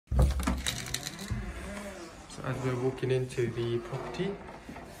So as we're walking into the property,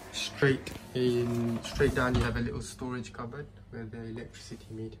 straight down you have a little storage cupboard where the electricity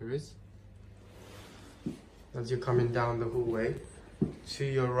meter is. As you're coming down the hallway, to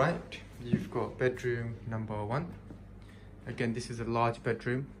your right you've got bedroom number 1. Again, this is a large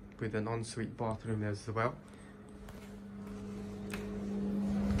bedroom with an ensuite bathroom as well. So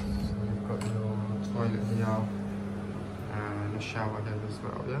you've got your toilet here and a shower here as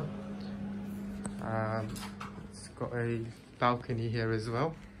well, yeah? It's got a balcony here as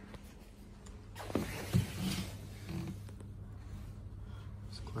well.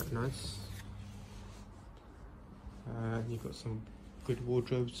 It's quite nice. And you've got some good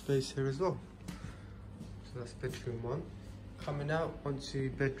wardrobe space here as well. So that's bedroom 1. Coming out onto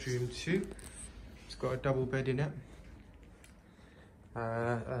bedroom 2, it's got a double bed in it,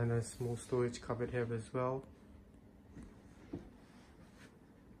 and a small storage cupboard here as well.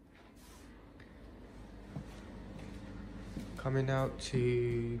 Coming out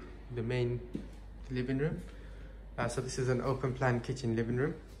to the main living room. So this is an open plan kitchen living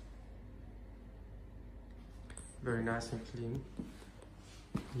room. Very nice and clean.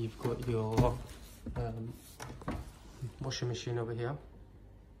 You've got your washing machine over here,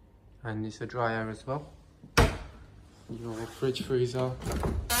 and it's a dryer as well. Your fridge freezer.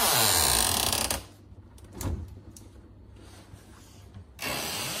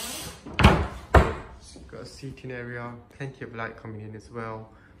 It's got a seating area, plenty of light coming in as well.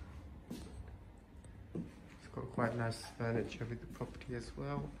 It's got quite nice furniture with the property as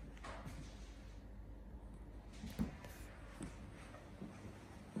well.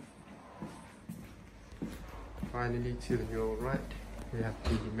 Finally, to your right, we have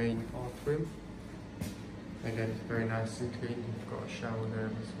the main bathroom. Again, it's very nice and clean. You've got a shower there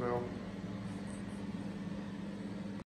as well.